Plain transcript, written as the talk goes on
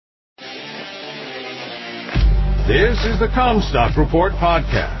This is the Comstock Report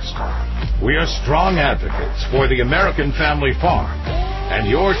podcast. We are strong advocates for the American family farm and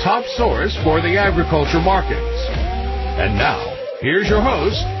your top source for the agriculture markets. And now, here's your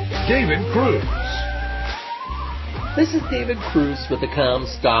host, David Cruz. This is David Cruz with the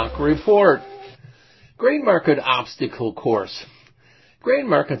Comstock Report. Grain market obstacle course. Grain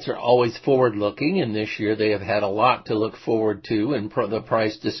markets are always forward-looking, and this year they have had a lot to look forward to in the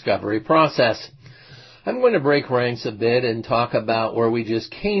price discovery process. I'm going to break ranks a bit and talk about where we just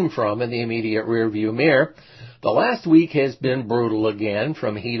came from in the immediate rearview mirror. The last week has been brutal again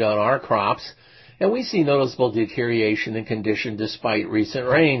from heat on our crops, and we see noticeable deterioration in condition despite recent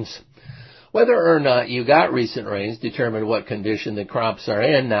rains. Whether or not you got recent rains determine what condition the crops are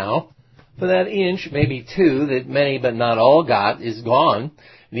in now. For that inch, maybe two, that many but not all got is gone,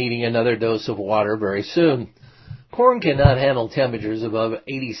 needing another dose of water very soon. Corn cannot handle temperatures above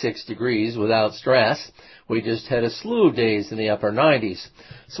 86 degrees without stress. We just had a slew of days in the upper 90s.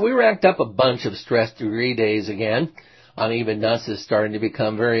 So we racked up a bunch of stress degree days again. Unevenness is starting to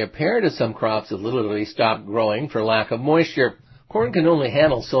become very apparent as some crops have literally stopped growing for lack of moisture. Corn can only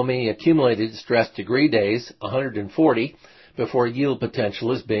handle so many accumulated stress degree days, 140, before yield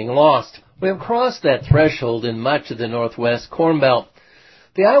potential is being lost. We have crossed that threshold in much of the Northwest Corn Belt.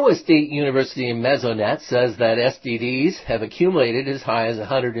 The Iowa State University Mesonet says that SDDs have accumulated as high as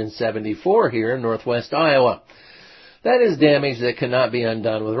 174 here in northwest Iowa. That is damage that cannot be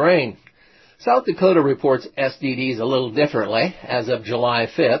undone with rain. South Dakota reports SDDs a little differently. As of July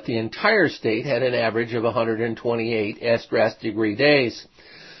 5th, the entire state had an average of 128 stress degree days.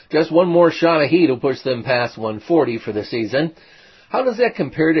 Just one more shot of heat will push them past 140 for the season. How does that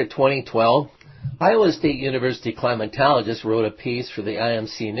compare to 2012? Iowa State University climatologist wrote a piece for the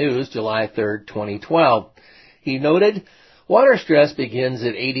IMC News July 3, 2012. He noted, water stress begins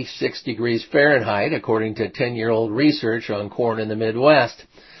at 86 degrees Fahrenheit, according to 10-year-old research on corn in the Midwest.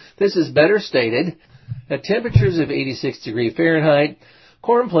 This is better stated. At temperatures of 86 degrees Fahrenheit,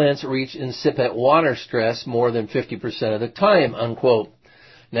 corn plants reach incipient water stress more than 50% of the time, unquote.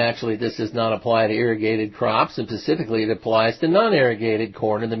 Naturally, this does not apply to irrigated crops, and specifically it applies to non-irrigated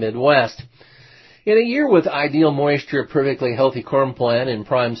corn in the Midwest. In a year with ideal moisture, a perfectly healthy corn plant in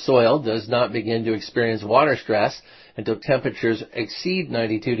prime soil does not begin to experience water stress until temperatures exceed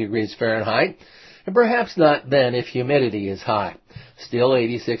 92 degrees Fahrenheit, and perhaps not then if humidity is high. Still,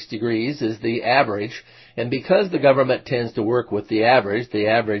 86 degrees is the average, and because the government tends to work with the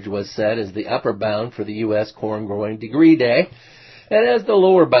average was set as the upper bound for the U.S. corn growing degree day, and as the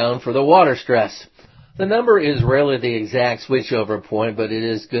lower bound for the water stress. The number is rarely the exact switchover point, but it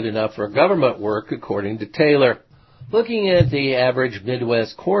is good enough for government work, according to Taylor. Looking at the average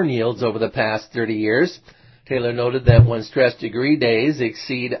Midwest corn yields over the past 30 years, Taylor noted that when stress degree days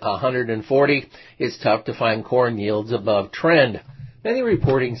exceed 140, it's tough to find corn yields above trend. Many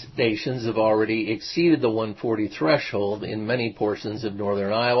reporting stations have already exceeded the 140 threshold in many portions of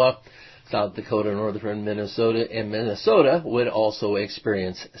northern Iowa. South Dakota, northern Minnesota, and Minnesota would also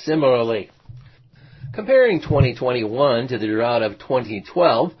experience similarly. Comparing 2021 to the drought of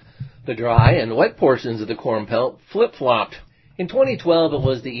 2012, the dry and wet portions of the Corn Belt flip-flopped. In 2012, it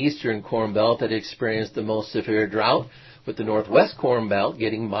was the eastern Corn Belt that experienced the most severe drought, with the Northwest Corn Belt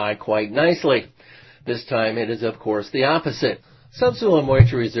getting by quite nicely. This time it is, of course, the opposite. Subsoil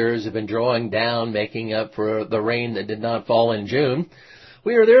moisture reserves have been drawing down, making up for the rain that did not fall in June.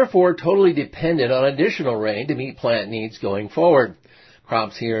 We are therefore totally dependent on additional rain to meet plant needs going forward.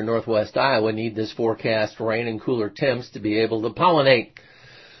 Crops here in northwest Iowa need this forecast rain and cooler temps to be able to pollinate.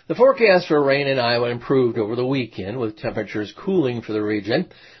 The forecast for rain in Iowa improved over the weekend, with temperatures cooling for the region.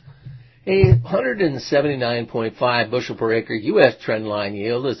 A 179.5 bushel per acre U.S. trendline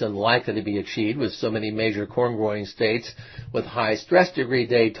yield is unlikely to be achieved with so many major corn-growing states with high stress degree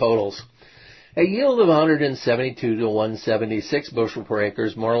day totals. A yield of 172 to 176 bushel per acre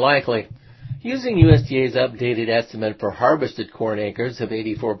is more likely. Using USDA's updated estimate for harvested corn acres of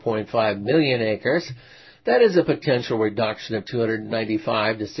 84.5 million acres, that is a potential reduction of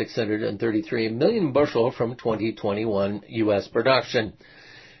 295 to 633 million bushel from 2021 U.S. production.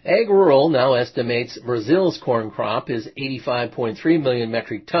 Ag Rural now estimates Brazil's corn crop is 85.3 million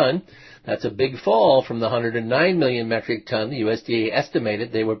metric ton. That's a big fall from the 109 million metric ton the USDA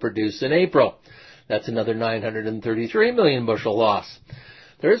estimated they would produce in April. That's another 933 million bushel loss.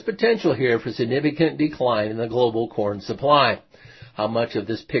 There is potential here for significant decline in the global corn supply. How much of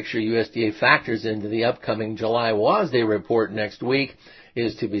this picture USDA factors into the upcoming July WASDE report next week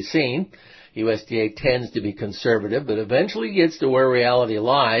is to be seen. USDA tends to be conservative, but eventually gets to where reality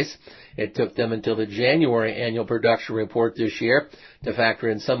lies. It took them until the January annual production report this year to factor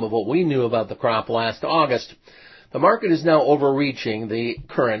in some of what we knew about the crop last August. The market is now overreaching the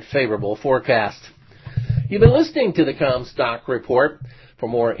current favorable forecast. You've been listening to the Comstock Report. For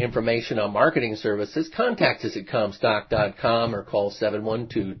more information on marketing services, contact us at Comstock.com or call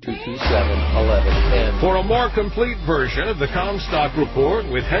 712-227-1110. For a more complete version of the Comstock Report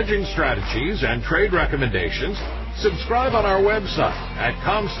with hedging strategies and trade recommendations, subscribe on our website at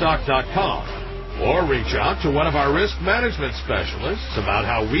Comstock.com or reach out to one of our risk management specialists about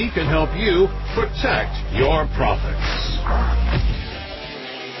how we can help you protect your profits.